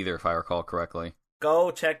YouTube either, if I recall correctly. Go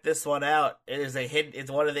check this one out. It's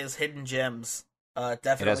one of those hidden gems.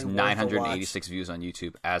 Definitely. It has 986 views on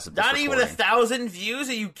YouTube as of this Not recording. Even 1,000 views?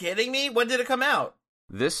 Are you kidding me? When did it come out?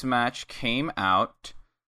 This match came out...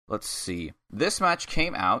 Let's see. This match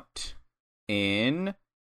came out in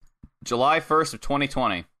July 1st of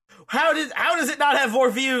 2020. How does it not have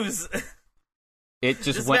more views? It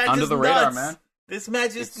just went under the radar, man. This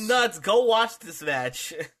match is nuts. Go watch this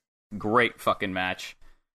match. Great fucking match.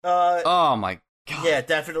 Oh my god. Yeah,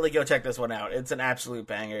 definitely go check this one out. It's an absolute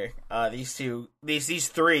banger. These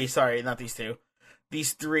three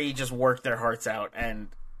just worked their hearts out, and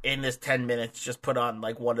in this 10 minutes just put on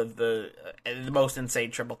one of the most insane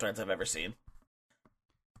triple threats I've ever seen.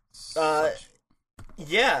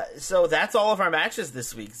 Yeah, so that's all of our matches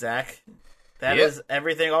this week, Zach. That is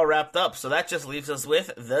everything all wrapped up. So that just leaves us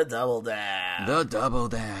with the Double Down. The Double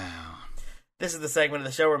Down. This is the segment of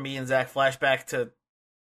the show where me and Zach flash back to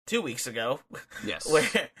 2 weeks ago. Yes.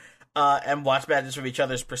 And watch matches from each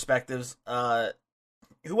other's perspectives.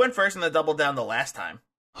 Who went first in the Double Down the last time?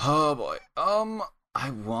 Oh boy. I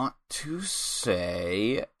want to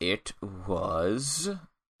say it was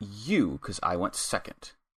you, because I went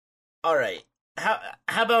second. All right. How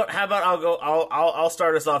about I'll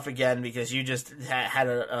start us off again, because you just had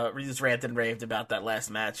a just rant and raved about that last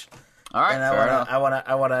match. All right, and I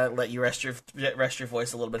want to let you rest your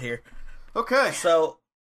voice a little bit here. Okay. So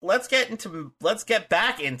let's get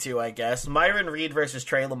back into, I guess, Myron Reed versus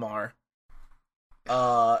Trey Lamar.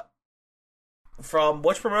 From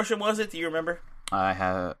which promotion was it? Do you remember?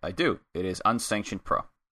 I do. It is Unsanctioned Pro.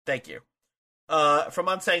 Thank you. From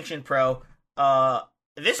Unsanctioned Pro.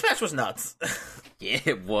 This match was nuts. Yeah,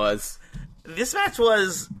 it was. This match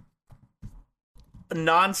was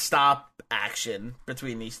non-stop action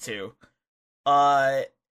between these two. That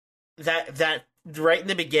right in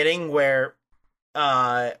the beginning where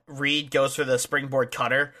Reed goes for the springboard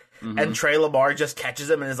cutter, and Trey Lamar just catches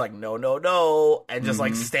him and is like, no, and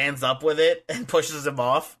just stands up with it and pushes him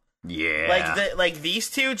off. Yeah.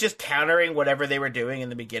 These two just countering whatever they were doing in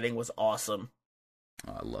the beginning was awesome.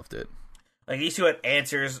 Oh, I loved it.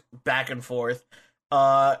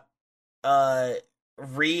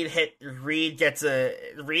 Reed has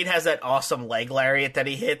that awesome leg lariat that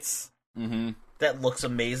he hits. Mm-hmm. That looks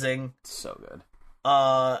amazing. So good.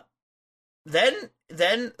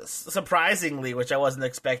 Then surprisingly, which I wasn't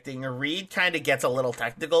expecting, Reed kind of gets a little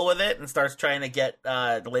technical with it and starts trying to get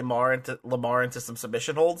Lamar into some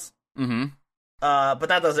submission holds. Mm-hmm. But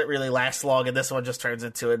that doesn't really last long, and this one just turns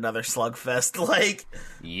into another slugfest. Like,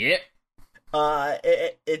 yep.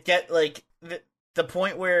 It get like the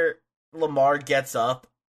point where Lamar gets up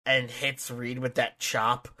and hits Reed with that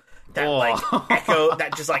chop.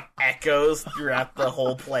 That just echoes throughout the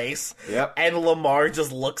whole place. Yep. And Lamar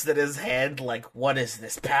just looks at his hand like, what is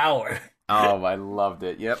this power? Oh, I loved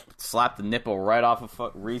it. Yep. Slapped the nipple right off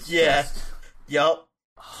of Reed's chest. Yup.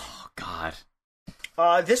 Oh, God.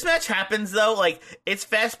 This match happens, though, like, it's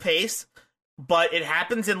fast-paced, but it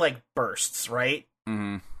happens in, like, bursts, right?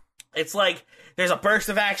 Mm-hmm. It's like, there's a burst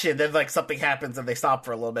of action, then, like, something happens and they stop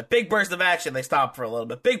for a little bit. Big burst of action, they stop for a little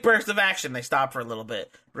bit. Big burst of action, they stop for a little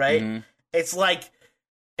bit, right? Mm-hmm. It's like,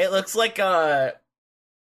 it looks like a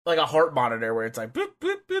heart monitor where it's like, boop,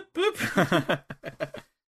 boop, boop, boop.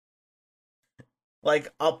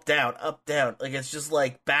 Like, up, down, up, down. Like, it's just,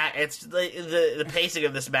 like, back, it's, like, the pacing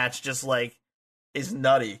of this match just, like, is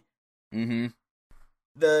nutty. Mm-hmm.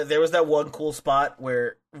 There was that one cool spot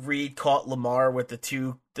where Reed caught Lamar with the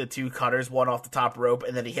two cutters, one off the top rope,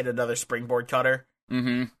 and then he hit another springboard cutter.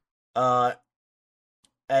 Mm-hmm.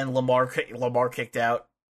 And Lamar kicked out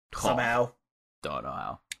somehow. Don't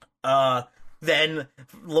know how. Then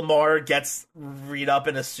Lamar gets Reed up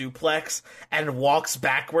in a suplex and walks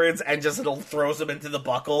backwards and just throws him into the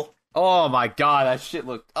buckle. Oh my god, that shit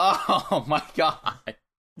looked. Oh my god,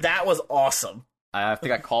 that was awesome. I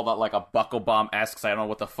think I called that like a buckle bomb-esque, because I don't know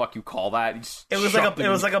what the fuck you call that. It was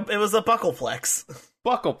a buckleplex.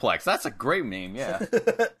 Buckleplex, that's a great name, yeah.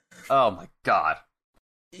 Oh my god.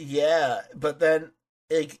 Yeah, but then,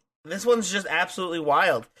 like, this one's just absolutely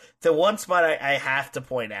wild. The one spot I have to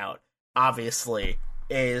point out, obviously,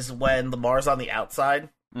 is when Lamar's on the outside,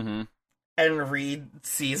 mm-hmm. and Reed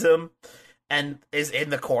sees him, and is in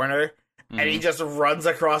the corner, and he just runs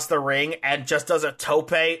across the ring and just does a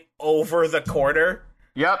tope over the corner.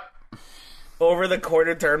 Yep. Over the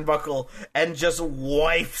corner turnbuckle and just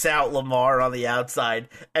wipes out Lamar on the outside.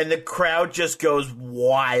 And the crowd just goes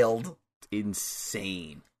wild.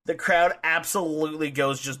 Insane. The crowd absolutely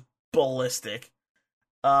goes just ballistic.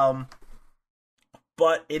 But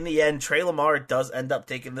in the end, Trey Lamar does end up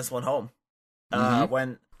taking this one home.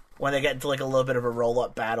 When they get into like a little bit of a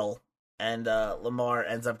roll-up battle. And Lamar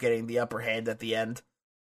ends up getting the upper hand at the end,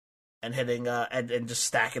 and hitting and just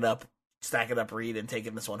stacking up Reed and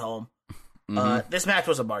taking this one home. Mm-hmm. This match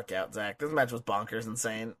was a mark out, Zach. This match was bonkers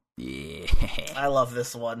insane. Yeah, I love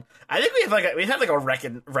this one. I think we've had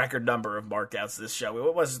a record number of markouts this show.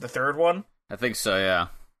 What was it, the third one? I think so. Yeah.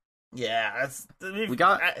 Yeah,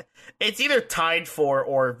 it's either tied for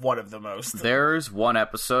or one of the most. There's one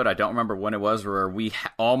episode, I don't remember when it was, where we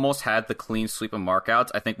almost had the clean sweep of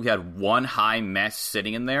markouts. I think we had one high mess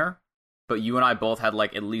sitting in there, but you and I both had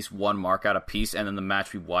like at least one markout apiece, and then the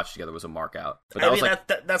match we watched together was a markout.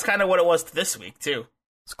 But that's kind of what it was this week too.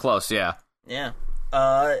 It's close, yeah. Yeah.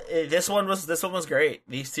 This one was great.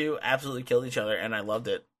 These two absolutely killed each other, and I loved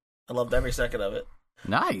it. I loved every second of it.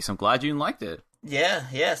 Nice. I'm glad you liked it.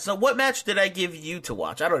 Yeah. So what match did I give you to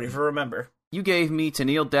watch? I don't even remember. You gave me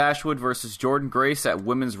Tennille Dashwood versus Jordynne Grace at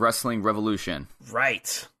Women's Wrestling Revolution.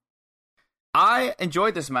 Right. I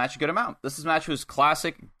enjoyed this match a good amount. This match was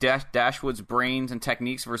classic Dashwood's brains and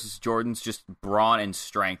techniques versus Jordynne's just brawn and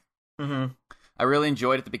strength. Mm-hmm. I really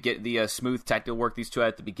enjoyed the smooth technical work these two had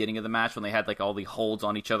at the beginning of the match when they had like all the holds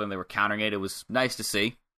on each other and they were countering it. It was nice to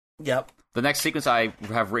see. Yep. The next sequence I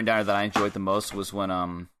have written down that I enjoyed the most was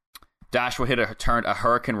when Dashwood turned a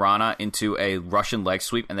Hurricane Rana into a Russian leg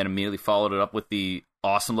sweep and then immediately followed it up with the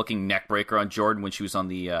awesome-looking neck breaker on Jordynne when she was on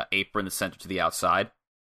the apron, the center to the outside.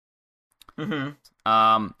 Mm-hmm.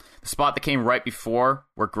 The spot that came right before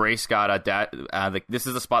where Grace got this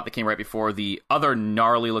is the spot that came right before the other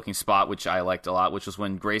gnarly-looking spot, which I liked a lot, which was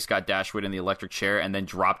when Grace got Dashwood in the electric chair and then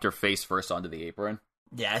dropped her face first onto the apron.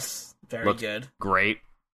 Yes, very good. Great.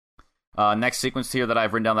 Next sequence here that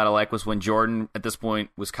I've written down that I like was when Jordynne, at this point,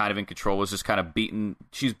 was kind of in control, was just kind of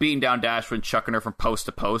she's beating down Dashwood, chucking her from post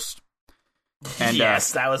to post. And,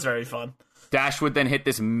 yes, that was very fun. Dashwood then hit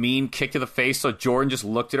this mean kick to the face, so Jordynne just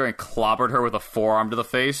looked at her and clobbered her with a forearm to the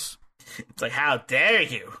face. It's like, how dare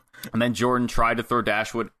you? And then Jordynne tried to throw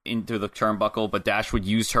Dashwood into the turnbuckle, but Dashwood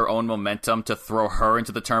used her own momentum to throw her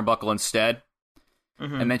into the turnbuckle instead.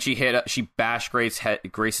 Mm-hmm. And then she bashed Grace's head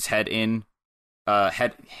into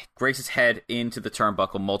the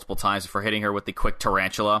turnbuckle multiple times before hitting her with the quick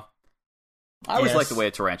tarantula. I always Yes. like the way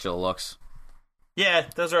a tarantula looks. Yeah,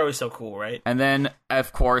 those are always so cool, right? And then,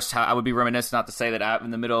 of course, I would be remiss not to say that out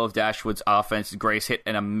in the middle of Dashwood's offense, Grace hit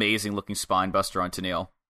an amazing-looking spine buster on Tennille.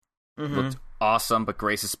 Looked awesome, but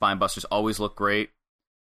Grace's spine busters always look great.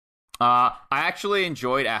 I actually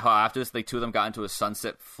enjoyed how after this, the two of them got into a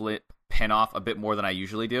sunset flip pin-off a bit more than I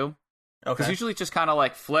usually do. Okay. Because usually it's just kind of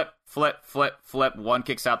like flip, flip, flip, flip. One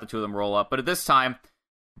kicks out, the two of them roll up. But at this time,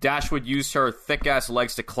 Dashwood used her thick-ass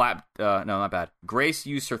legs to clap... no, not bad. Grace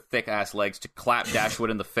used her thick-ass legs to clap Dashwood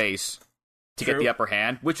in the face to get the upper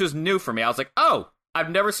hand, which was new for me. I was like, oh, I've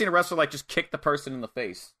never seen a wrestler like just kick the person in the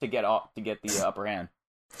face to get the upper hand.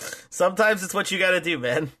 Sometimes it's what you gotta do,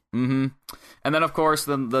 man. Mm-hmm. And then, of course,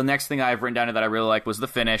 the next thing I've written down that I really like was the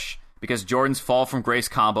finish, because Jordan's fall from Grace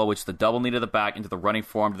combo, which is the double knee to the back, into the running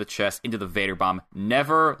forearm to the chest, into the Vader bomb,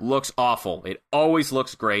 never looks awful. It always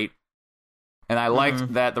looks great. And I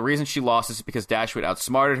liked that the reason she lost is because Dashwood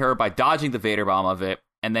outsmarted her by dodging the Vader bomb of it,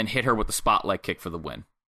 and then hit her with the spotlight kick for the win.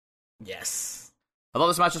 Yes. I thought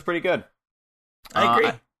this match was pretty good. I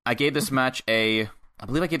agree. I gave this match I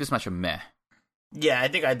believe I gave this match a meh. Yeah, I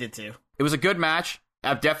think I did too. It was a good match.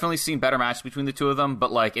 I've definitely seen better matches between the two of them,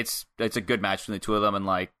 but like it's a good match between the two of them, and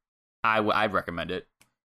like I'd recommend it.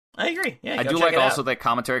 I agree. Yeah, I do like also that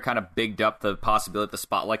commentary kind of bigged up the possibility that the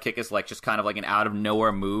spotlight kick is like just kind of like an out of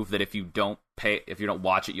nowhere move that if you don't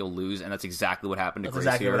watch it, you'll lose, and that's exactly what happened to That's Grace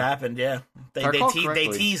exactly here. what happened. Yeah, they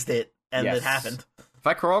teased it, and it happened. If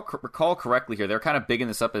I recall correctly here, they're kind of bigging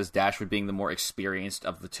this up as Dashwood being the more experienced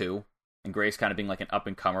of the two, and Grace kind of being like an up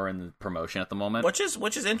and comer in the promotion at the moment. Which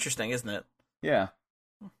is interesting, isn't it? Yeah,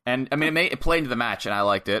 and I mean it played into the match, and I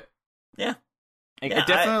liked it. Yeah, it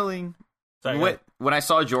definitely. When I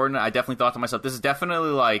saw Jordan, I definitely thought to myself, this is definitely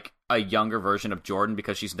like a younger version of Jordan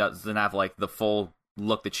because she doesn't have like the full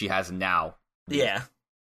look that she has now. Yeah.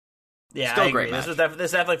 Yeah, still I a great agree. match.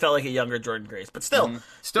 This definitely felt like a younger Jordan Grace, but still,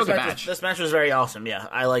 still good match. This match was very awesome. Yeah,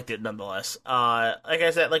 I liked it nonetheless.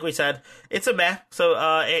 Like we said, it's a meh. So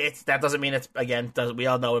that doesn't mean we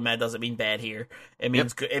all know meh doesn't mean bad here. It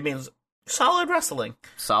means good. It means solid wrestling.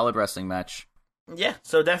 Solid wrestling match. Yeah,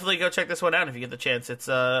 so definitely go check this one out if you get the chance. It's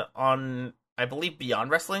on, I believe,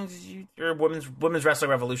 Beyond Wrestling's or Women's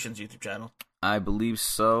Wrestling Revolution's YouTube channel. I believe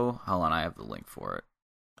so. Hold on, I have the link for it.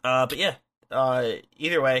 But yeah.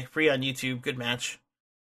 Either way, free on YouTube. Good match.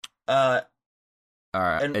 All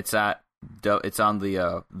right, it's on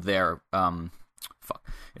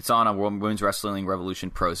a Women's Wrestling Revolution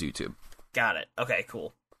Pros YouTube. Got it. Okay,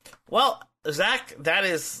 cool. Well, Zach, that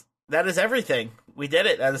is everything. We did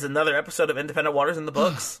it. That is another episode of Independent Waters in the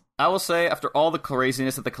books. I will say, after all the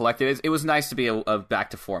craziness that the collective is, it was nice to be a back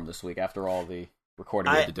to form this week after all the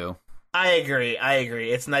recording we had to do. I agree.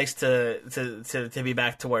 It's nice to be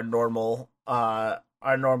back to our normal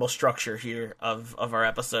structure here of our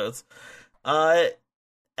episodes.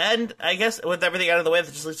 And I guess with everything out of the way,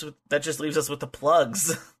 that just leaves us with the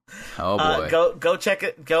plugs. Oh boy! Go check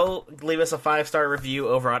it. Go leave us a 5-star review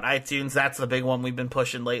over on iTunes. That's the big one we've been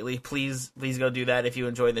pushing lately. Please go do that if you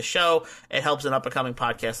enjoy the show. It helps an up and coming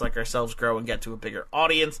podcast like ourselves grow and get to a bigger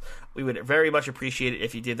audience. We would very much appreciate it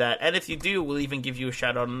if you did that. And if you do, we'll even give you a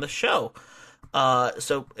shout out on the show.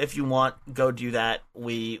 So if you want, go do that.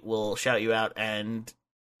 We will shout you out, and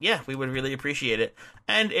yeah, we would really appreciate it.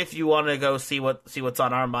 And if you want to go see what's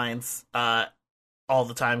on our minds, all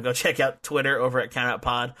the time, go check out Twitter over at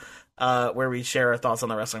CountOutPod, where we share our thoughts on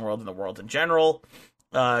the wrestling world and the world in general.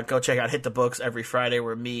 Go check out Hit the Books every Friday,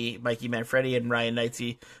 where me, Mikey Manfredi, and Ryan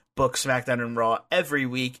Knightsey book SmackDown and Raw every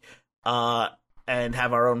week, and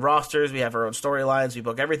have our own rosters. We have our own storylines. We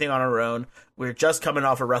book everything on our own. We're just coming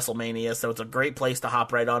off of WrestleMania, so it's a great place to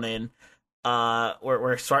hop right on in.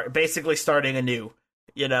 We're basically starting anew,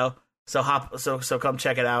 you know. So come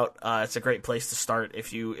check it out. It's a great place to start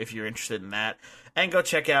if you're interested in that. And go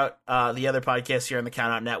check out the other podcasts here on the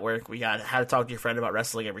Count Out Network. We got How to Talk to Your Friend About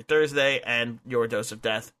Wrestling every Thursday, and Your Dose of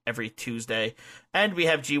Death every Tuesday. And we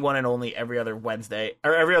have G1 and Only every other Wednesday,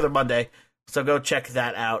 or every other Monday. So go check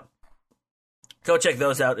that out. Go check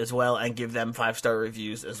those out as well, and give them 5-star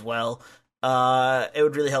reviews as well. It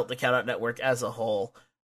would really help the Count Out Network as a whole.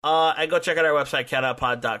 And go check out our website,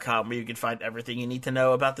 countoutpod.com, where you can find everything you need to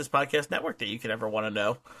know about this podcast network that you could ever want to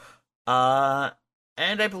know.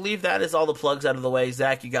 And I believe that is all the plugs out of the way.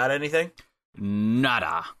 Zach, you got anything?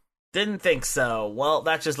 Nada. Didn't think so. Well,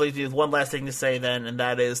 that just leaves me with one last thing to say then, and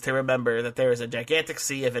that is to remember that there is a gigantic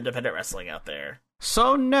sea of independent wrestling out there.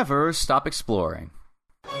 So never stop exploring.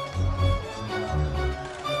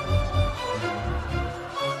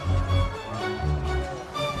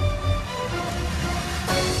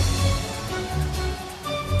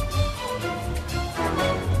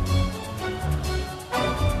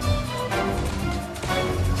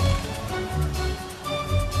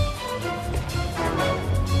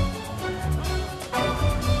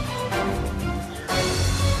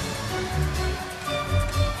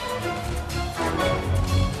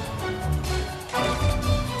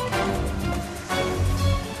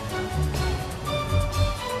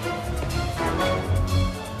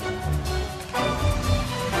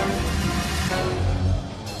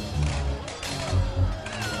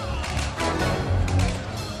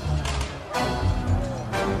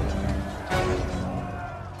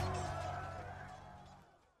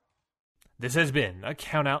 This has been a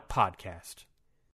Count Out Podcast.